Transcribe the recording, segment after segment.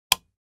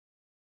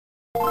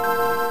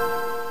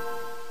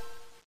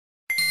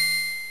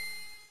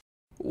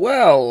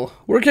Well,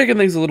 we're kicking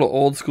things a little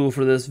old school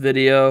for this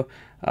video,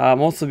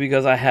 mostly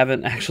because I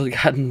haven't actually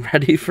gotten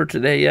ready for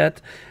today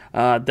yet.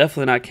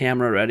 Definitely not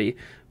camera ready.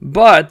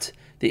 But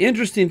the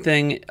interesting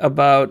thing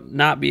about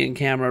not being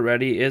camera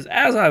ready is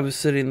as I was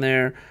sitting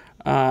there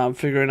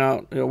figuring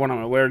out what I'm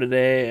going to wear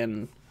today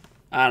and,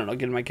 I don't know,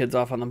 getting my kids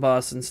off on the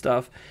bus and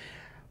stuff,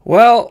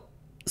 well,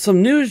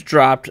 some news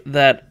dropped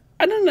that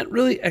I didn't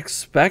really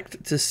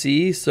expect to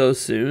see so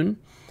soon.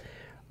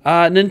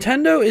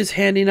 Nintendo is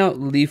handing out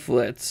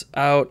leaflets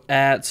out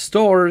at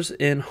stores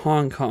in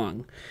Hong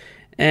Kong.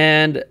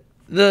 And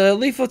the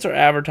leaflets are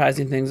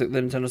advertising things like the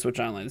Nintendo Switch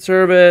Online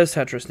service,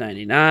 Tetris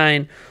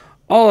 99,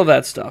 all of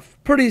that stuff.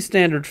 Pretty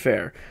standard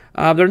fare.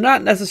 They're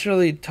not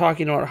necessarily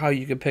talking about how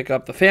you can pick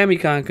up the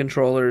Famicom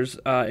controllers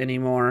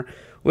anymore,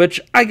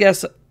 which I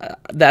guess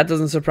that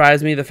doesn't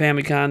surprise me. The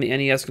Famicom, the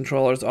NES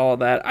controllers, all of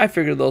that. I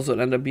figured those would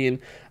end up being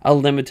a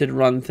limited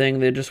run thing.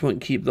 They just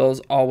wouldn't keep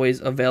those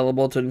always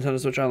available to Nintendo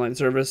Switch Online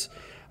service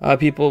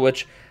people,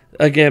 which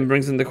again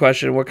brings into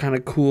question what kind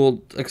of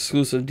cool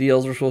exclusive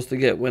deals we're supposed to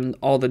get when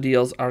all the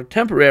deals are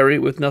temporary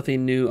with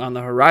nothing new on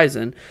the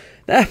horizon.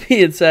 That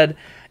being said,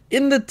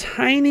 in the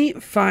tiny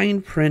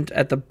fine print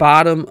at the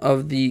bottom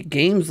of the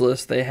games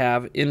list they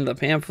have in the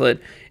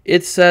pamphlet,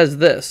 it says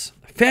this: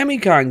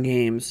 Famicom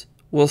games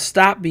will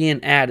stop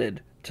being added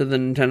to the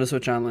Nintendo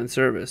Switch Online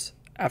service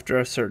after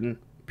a certain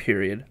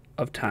period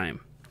of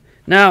time.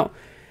 Now,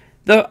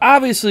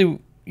 obviously,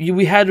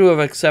 we had to have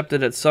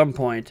accepted at some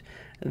point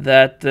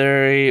that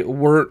they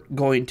weren't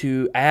going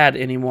to add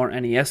any more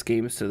NES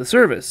games to the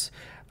service.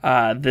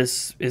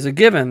 This is a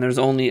given. There's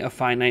only a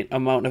finite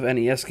amount of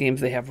NES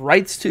games they have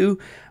rights to,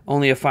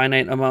 only a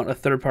finite amount of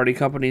third-party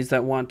companies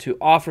that want to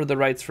offer the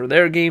rights for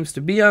their games to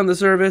be on the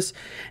service,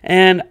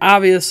 and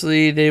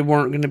obviously they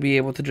weren't going to be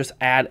able to just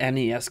add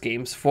NES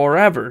games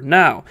forever.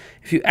 Now,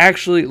 if you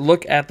actually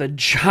look at the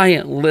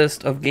giant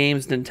list of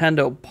games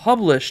Nintendo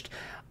published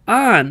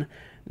on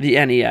the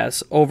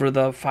NES over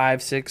the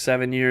 5, 6,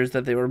 7 years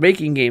that they were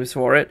making games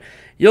for it,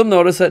 you'll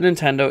notice that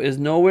Nintendo is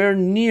nowhere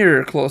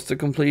near close to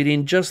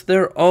completing just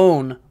their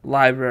own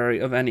library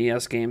of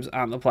NES games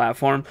on the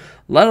platform,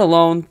 let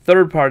alone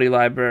third-party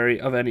library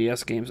of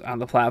NES games on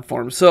the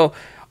platform. So,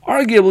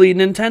 arguably,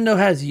 Nintendo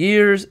has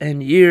years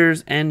and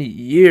years and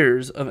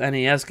years of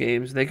NES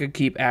games they could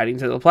keep adding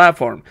to the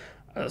platform,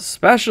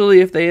 especially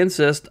if they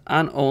insist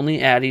on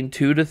only adding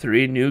 2 to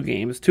 3 new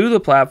games to the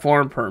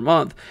platform per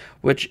month,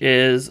 which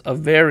is a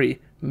very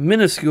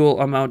minuscule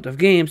amount of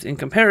games in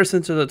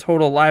comparison to the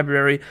total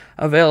library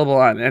available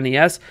on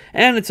NES,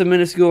 and it's a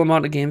minuscule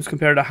amount of games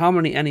compared to how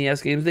many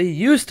NES games they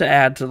used to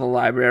add to the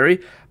library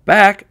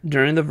back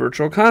during the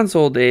Virtual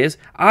Console days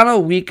on a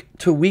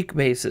week-to-week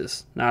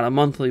basis, not a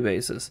monthly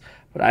basis.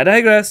 But I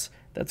digress.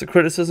 That's a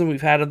criticism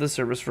we've had of the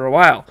service for a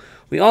while.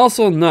 We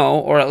also know,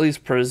 or at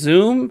least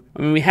presume,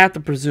 we have to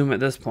presume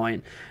at this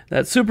point,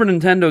 that Super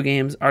Nintendo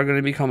games are going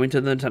to be coming to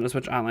the Nintendo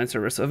Switch Online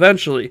service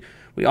eventually.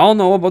 We all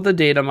know about the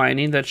data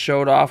mining that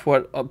showed off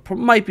what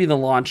might be the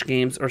launch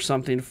games or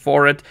something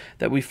for it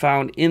that we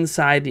found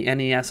inside the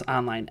NES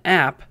Online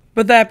app.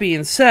 But that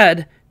being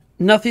said,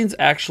 nothing's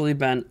actually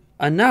been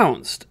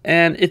announced.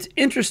 And it's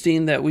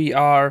interesting that we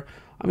are,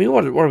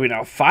 what are we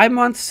now, 5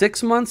 months,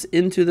 6 months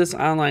into this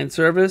online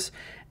service,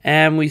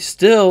 and we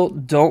still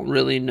don't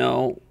really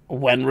know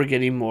when we're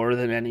getting more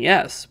than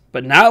NES.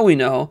 But now we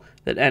know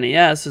that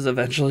NES is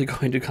eventually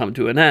going to come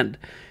to an end.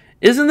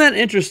 Isn't that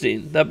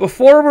interesting? That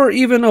before we're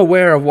even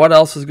aware of what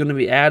else is going to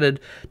be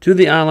added to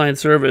the online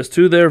service,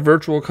 to their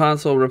Virtual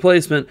Console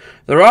replacement,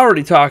 they're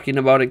already talking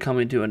about it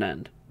coming to an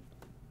end.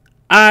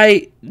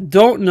 I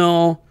don't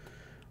know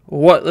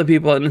what the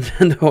people at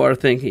Nintendo are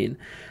thinking.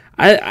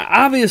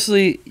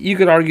 Obviously, you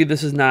could argue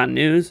this is not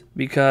news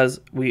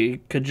because we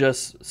could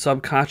just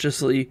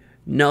subconsciously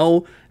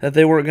know that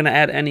they weren't going to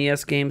add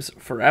NES games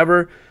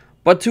forever.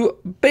 But to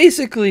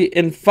basically,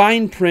 in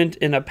fine print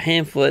in a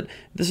pamphlet,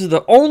 this is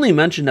the only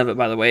mention of it,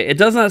 by the way. It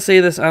does not say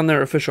this on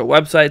their official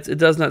websites. It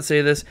does not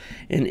say this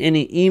in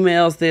any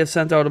emails they have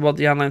sent out about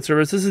the online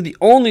service. This is the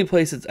only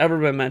place it's ever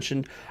been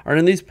mentioned, are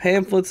in these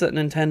pamphlets that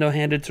Nintendo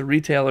handed to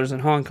retailers in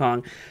Hong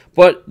Kong.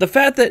 But the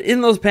fact that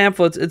in those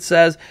pamphlets it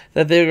says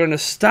that they're going to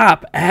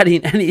stop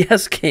adding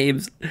NES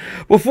games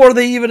before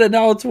they even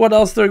announce what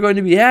else they're going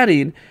to be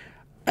adding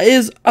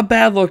is a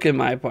bad look in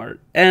my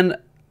part. And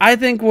I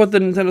think what the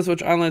Nintendo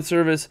Switch Online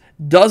service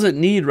doesn't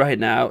need right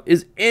now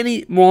is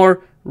any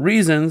more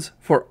reasons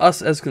for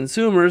us as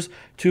consumers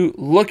to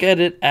look at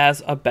it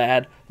as a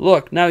bad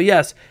look. Now,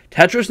 yes,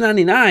 Tetris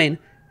 99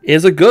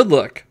 is a good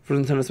look for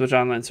the Nintendo Switch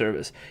Online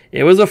service.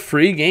 It was a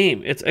free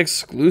game. It's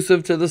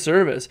exclusive to the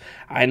service.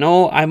 I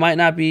know I might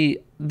not be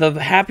the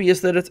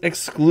happiest that it's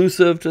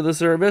exclusive to the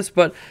service,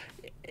 but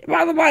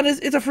bottom line is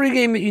it's a free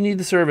game that you need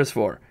the service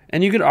for.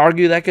 And you could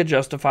argue that could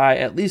justify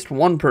at least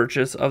one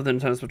purchase of the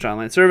Nintendo Switch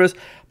Online service.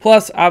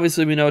 Plus,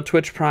 obviously, we know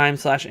Twitch Prime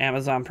 /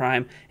 Amazon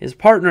Prime is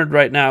partnered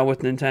right now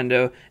with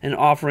Nintendo and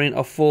offering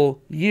a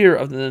full year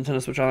of the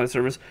Nintendo Switch Online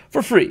service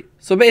for free.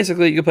 So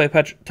basically, you can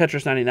play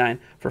Tetris 99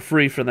 for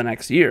free for the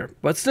next year.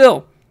 But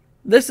still,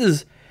 this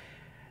is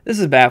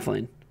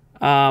baffling.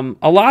 A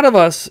lot of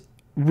us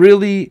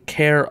really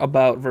care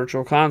about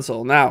Virtual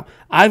Console. Now,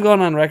 I've gone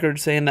on record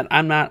saying that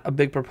I'm not a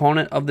big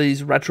proponent of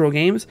these retro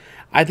games.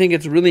 I think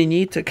it's really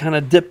neat to kind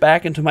of dip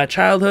back into my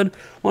childhood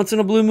once in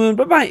a blue moon,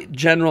 but my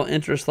general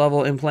interest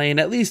level in playing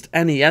at least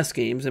NES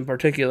games in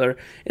particular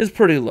is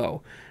pretty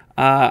low.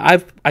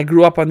 I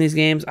grew up on these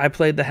games. I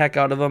played the heck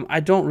out of them. I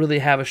don't really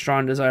have a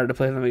strong desire to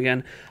play them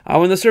again.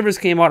 When the service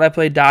came out, I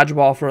played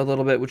Dodgeball for a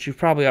little bit, which you've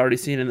probably already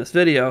seen in this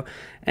video,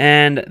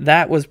 and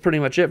that was pretty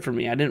much it for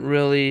me. I didn't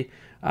really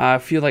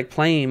feel like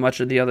playing much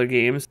of the other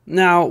games.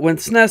 Now, when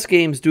SNES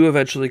games do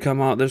eventually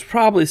come out, there's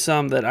probably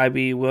some that I'd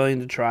be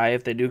willing to try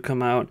if they do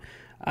come out.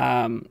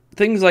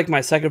 Things like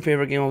my second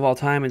favorite game of all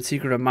time, in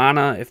Secret of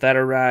Mana, if that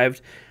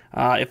arrived.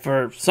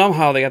 If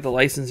somehow they got the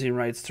licensing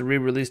rights to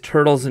re-release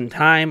Turtles in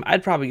Time,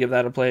 I'd probably give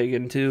that a play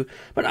again too.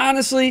 But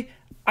honestly,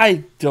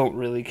 I don't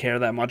really care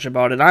that much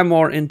about it. I'm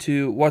more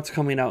into what's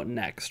coming out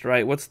next,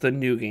 right? What's the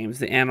new games?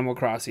 The Animal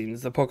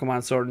Crossings, the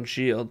Pokemon Sword and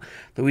Shield,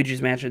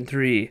 Luigi's Mansion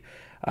 3,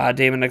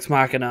 Daemon X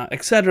Machina,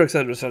 etc.,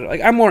 etc., etc.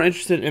 Like, I'm more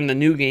interested in the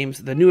new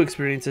games, the new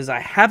experiences I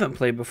haven't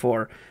played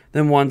before,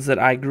 than ones that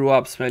I grew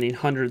up spending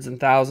hundreds and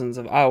thousands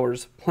of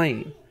hours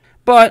playing.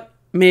 But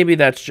maybe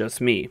that's just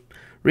me.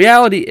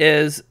 Reality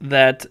is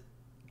that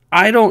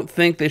I don't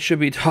think they should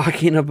be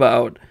talking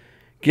about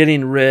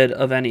getting rid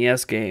of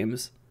NES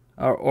games,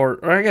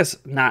 or I guess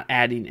not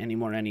adding any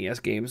more NES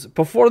games,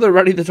 before they're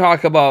ready to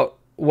talk about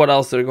what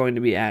else they're going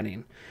to be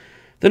adding.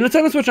 The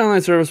Nintendo Switch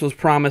Online service was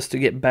promised to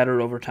get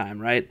better over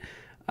time, right?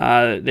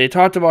 They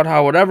talked about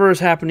how whatever is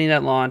happening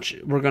at launch,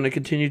 we're going to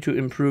continue to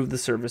improve the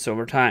service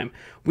over time.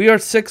 We are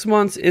 6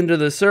 months into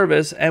the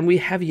service, and we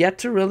have yet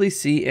to really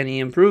see any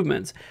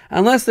improvements.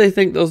 Unless they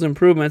think those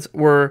improvements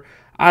were,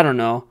 I don't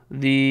know,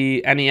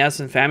 the NES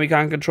and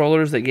Famicom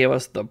controllers that gave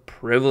us the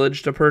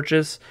privilege to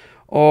purchase.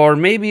 Or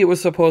maybe it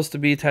was supposed to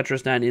be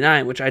Tetris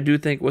 99, which I do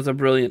think was a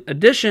brilliant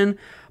addition.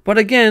 But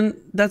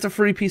again, that's a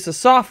free piece of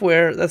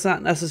software. That's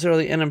not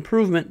necessarily an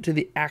improvement to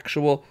the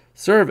actual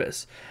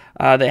service.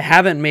 They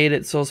haven't made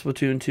it so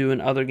Splatoon 2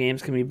 and other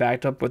games can be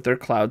backed up with their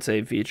cloud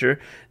save feature.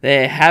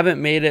 They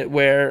haven't made it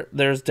where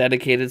there's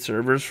dedicated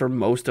servers for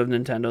most of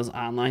Nintendo's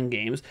online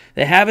games.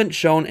 They haven't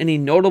shown any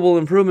notable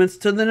improvements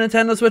to the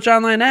Nintendo Switch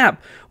Online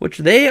app, which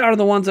they are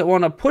the ones that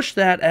want to push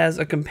that as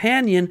a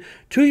companion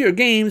to your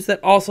games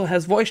that also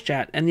has voice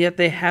chat, and yet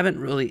they haven't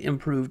really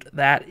improved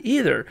that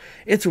either.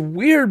 It's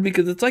weird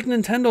because it's like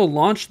Nintendo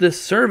launched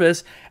this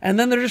service and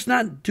then they're just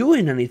not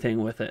doing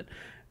anything with it.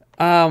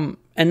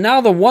 And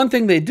now the one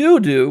thing they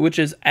do, which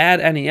is add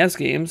NES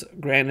games,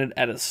 granted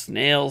at a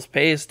snail's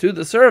pace, to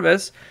the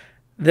service,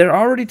 they're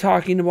already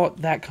talking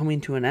about that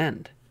coming to an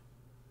end.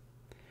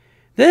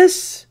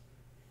 This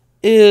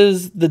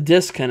is the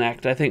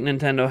disconnect I think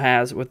Nintendo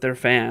has with their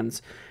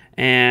fans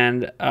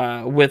and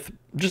with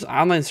just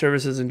online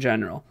services in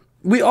general.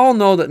 We all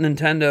know that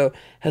Nintendo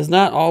has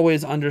not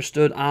always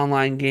understood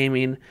online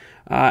gaming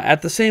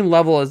at the same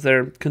level as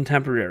their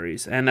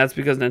contemporaries, and that's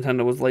because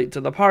Nintendo was late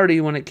to the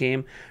party when it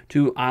came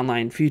to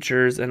online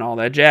features and all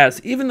that jazz.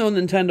 Even though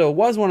Nintendo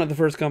was one of the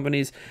first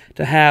companies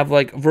to have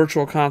like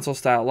Virtual Console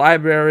style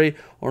library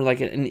or like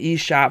an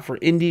eShop for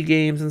indie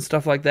games and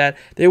stuff like that,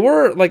 they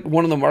were like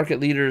one of the market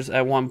leaders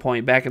at one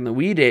point back in the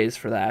Wii days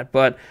for that.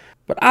 But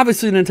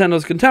obviously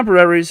Nintendo's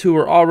contemporaries, who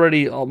were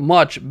already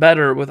much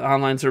better with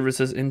online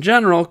services in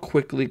general,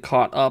 quickly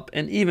caught up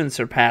and even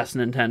surpassed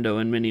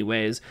Nintendo in many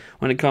ways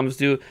when it comes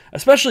to,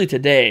 especially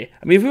today.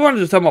 I mean, if we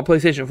wanted to talk about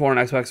PlayStation 4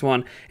 and Xbox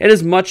One, it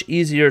is much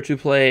easier to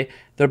play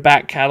their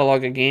back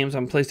catalog of games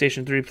on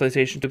PlayStation 3,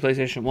 PlayStation 2,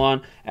 PlayStation 1,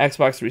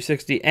 Xbox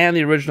 360, and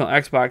the original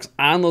Xbox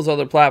on those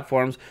other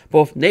platforms,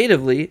 both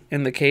natively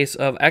in the case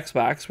of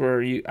Xbox,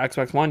 where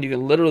Xbox One, you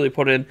can literally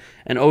put in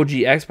an OG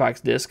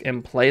Xbox disc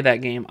and play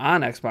that game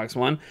on Xbox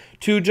One,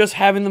 to just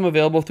having them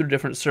available through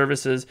different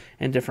services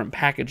and different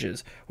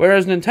packages.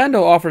 Whereas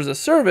Nintendo offers a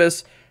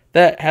service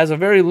that has a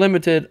very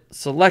limited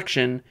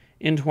selection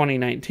in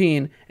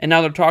 2019, and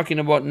now they're talking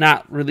about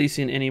not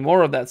releasing any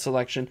more of that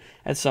selection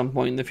at some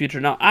point in the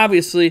future. Now,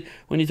 obviously,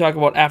 when you talk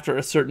about after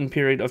a certain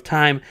period of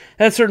time,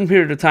 that certain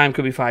period of time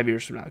could be 5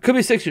 years from now. It could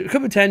be 6 years. It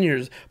could be 10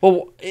 years.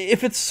 But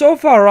if it's so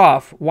far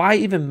off, why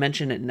even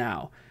mention it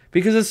now?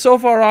 Because it's so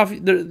far off,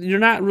 you're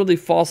not really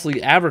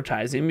falsely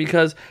advertising,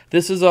 because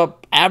this is a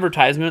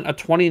advertisement, a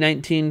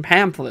 2019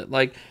 pamphlet.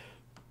 Like,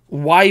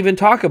 why even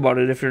talk about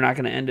it if you're not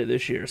going to end it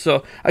this year?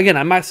 So, again,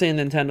 I'm not saying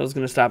Nintendo's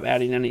going to stop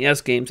adding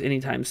NES games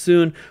anytime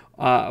soon,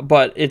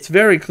 but it's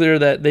very clear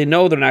that they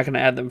know they're not going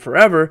to add them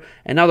forever,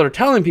 and now they're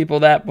telling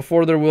people that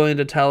before they're willing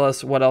to tell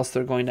us what else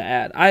they're going to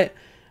add. I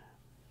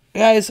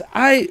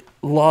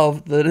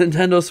love the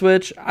Nintendo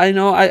Switch. I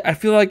know I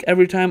feel like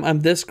every time I'm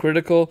this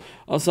critical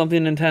of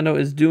something Nintendo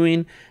is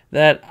doing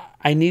that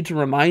I need to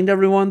remind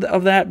everyone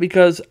of that,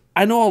 because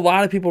I know a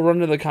lot of people run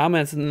to the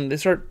comments and they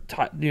start,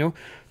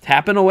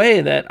 tapping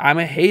away that I'm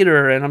a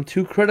hater and I'm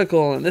too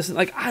critical and this.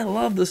 Like, I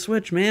love the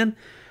Switch, man.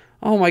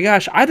 Oh my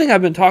gosh, I think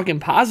I've been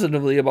talking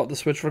positively about the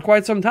Switch for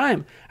quite some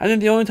time. I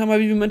think the only time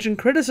I've even mentioned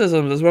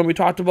criticisms is when we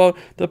talked about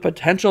the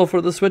potential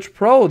for the Switch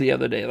Pro the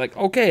other day. Like,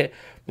 okay,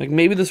 like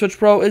maybe the Switch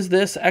Pro is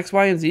this, X,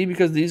 Y, and Z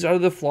because these are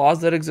the flaws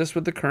that exist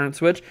with the current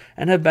Switch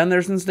and have been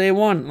there since day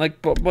one.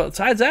 Like, but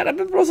besides that, I've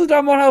been mostly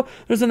talking about how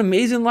there's an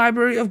amazing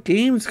library of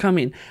games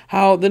coming,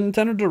 how the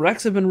Nintendo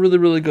Directs have been really,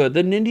 really good.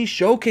 The Nindy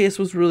Showcase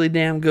was really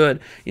damn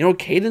good. You know,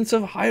 Cadence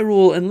of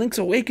Hyrule and Link's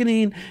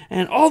Awakening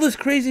and all this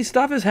crazy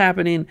stuff is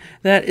happening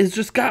that is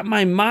just got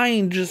my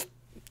mind just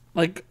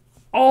like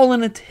all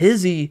in a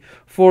tizzy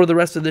for the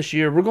rest of this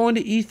year. We're going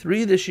to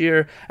E3 this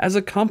year as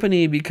a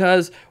company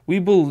because we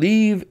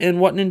believe in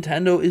what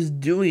Nintendo is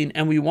doing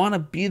and we want to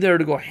be there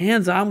to go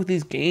hands-on with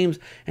these games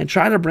and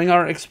try to bring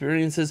our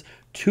experiences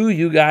to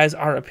you guys,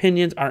 our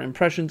opinions, our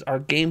impressions, our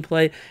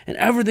gameplay, and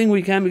everything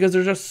we can because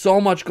there's just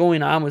so much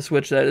going on with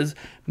Switch that is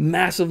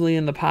massively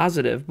in the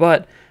positive.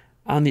 But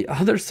on the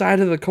other side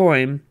of the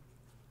coin,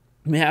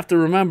 we have to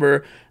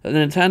remember that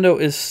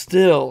Nintendo is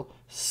still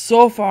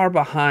so far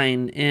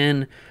behind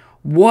in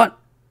what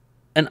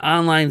an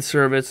online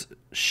service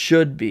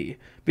should be.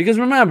 Because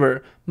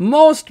remember,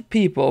 most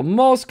people,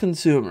 most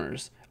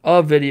consumers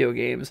of video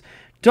games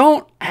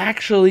don't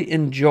actually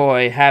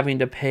enjoy having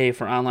to pay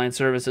for online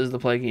services to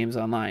play games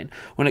online.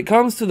 When it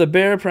comes to the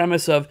bare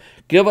premise of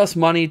give us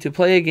money to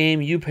play a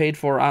game you paid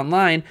for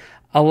online,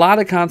 a lot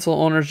of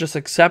console owners just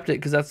accept it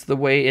because that's the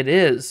way it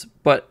is,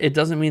 but it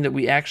doesn't mean that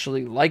we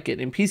actually like it.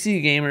 And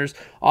PC gamers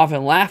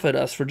often laugh at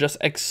us for just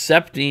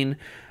accepting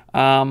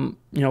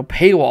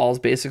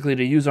paywalls basically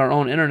to use our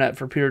own internet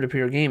for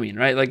peer-to-peer gaming,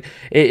 right? Like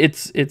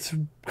it's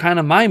kind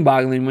of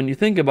mind-boggling when you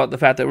think about the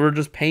fact that we're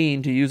just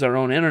paying to use our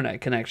own internet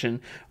connection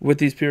with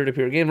these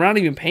peer-to-peer games. We're not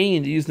even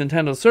paying to use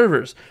Nintendo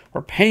servers.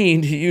 We're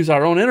paying to use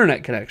our own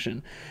internet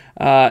connection.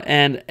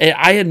 And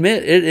I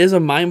admit it is a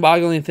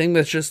mind-boggling thing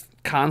that's just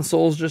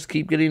consoles just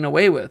keep getting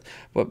away with.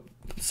 But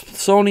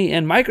Sony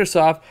and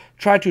Microsoft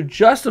try to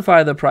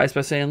justify the price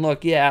by saying,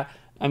 look, yeah,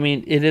 I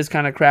mean, it is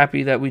kind of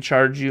crappy that we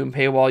charge you and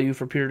paywall you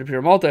for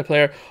peer-to-peer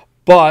multiplayer,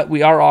 but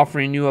we are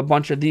offering you a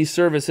bunch of these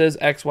services,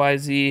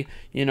 XYZ,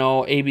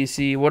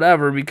 ABC,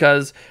 whatever,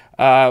 because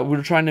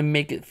we're trying to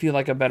make it feel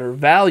like a better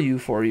value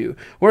for you.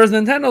 Whereas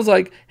Nintendo's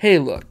like, hey,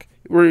 look,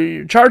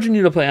 we're charging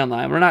you to play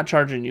online. We're not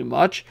charging you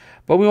much,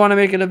 but we want to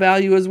make it a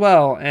value as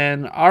well.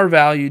 And our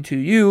value to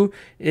you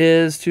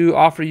is to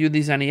offer you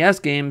these NES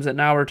games that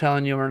now we're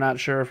telling you we're not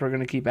sure if we're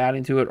going to keep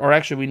adding to it. Or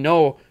actually, we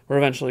know we're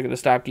eventually going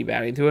to keep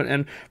adding to it.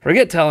 And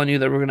forget telling you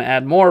that we're going to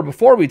add more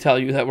before we tell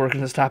you that we're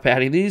going to stop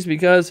adding these,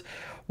 because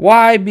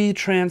why be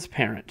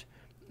transparent?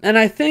 And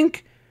I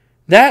think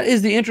that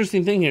is the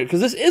interesting thing here,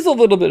 because this is a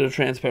little bit of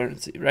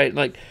transparency, right?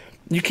 Like,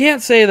 you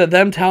can't say that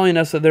them telling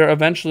us that they're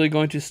eventually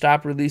going to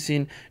stop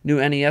releasing new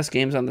NES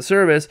games on the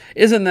service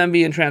isn't them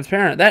being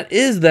transparent. That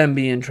is them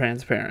being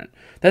transparent.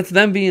 That's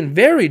them being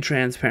very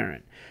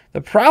transparent. The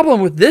problem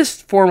with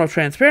this form of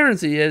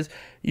transparency is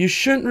you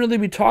shouldn't really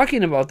be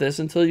talking about this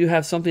until you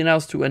have something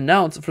else to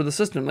announce for the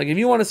system. Like, if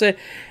you want to say,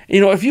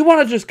 if you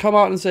want to just come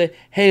out and say,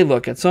 hey,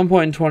 look, at some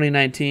point in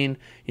 2019,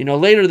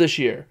 later this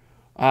year,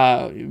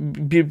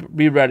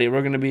 be ready.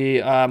 We're going to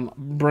be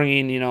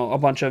bringing, we're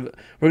going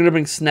to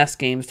bring SNES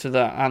games to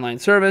the online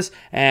service,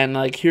 and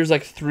here's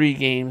 3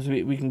 games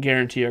we can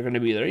guarantee are going to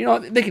be there.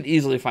 They could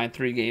easily find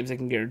 3 games they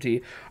can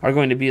guarantee are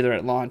going to be there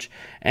at launch,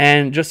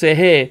 and just say,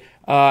 hey,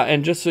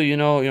 and just so you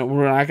know,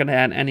 we're not going to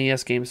add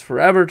NES games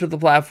forever to the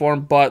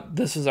platform, but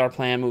this is our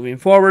plan moving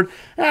forward.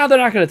 Now, they're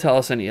not going to tell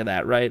us any of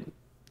that, right?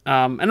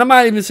 And I'm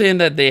not even saying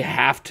that they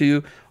have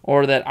to,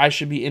 or that I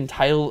should be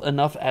entitled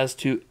enough as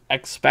to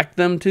expect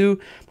them to.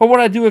 But what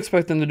I do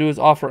expect them to do is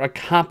offer a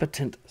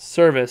competent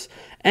service.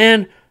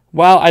 And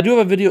while I do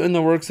have a video in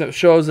the works that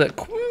shows that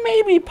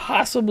maybe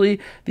possibly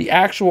the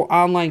actual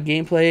online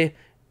gameplay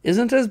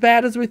isn't as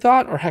bad as we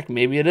thought, or heck,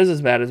 maybe it is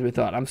as bad as we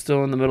thought. I'm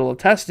still in the middle of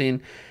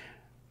testing.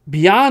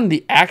 Beyond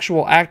the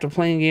actual act of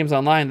playing games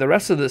online, the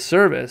rest of this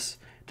service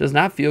does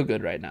not feel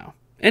good right now.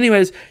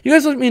 Anyways, you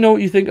guys let me know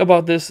what you think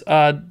about this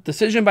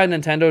decision by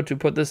Nintendo to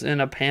put this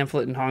in a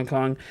pamphlet in Hong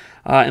Kong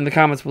in the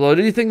comments below.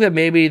 Do you think that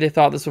maybe they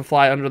thought this would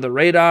fly under the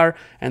radar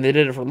and they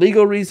did it for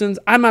legal reasons?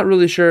 I'm not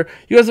really sure.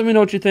 You guys let me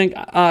know what you think.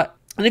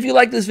 And if you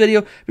like this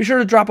video, be sure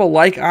to drop a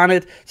like on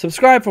it.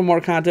 Subscribe for more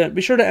content.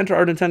 Be sure to enter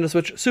our Nintendo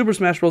Switch Super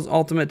Smash Bros.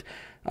 Ultimate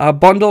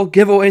bundle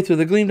giveaway through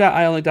the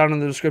Gleam.io link down in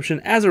the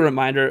description. As a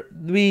reminder,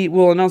 we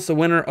will announce the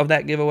winner of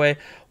that giveaway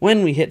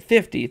when we hit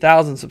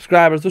 50,000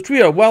 subscribers, which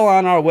we are well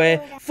on our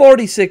way.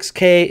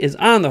 46K is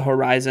on the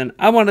horizon.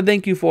 I want to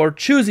thank you for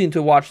choosing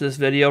to watch this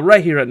video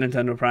right here at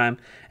Nintendo Prime,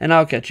 and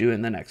I'll catch you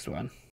in the next one.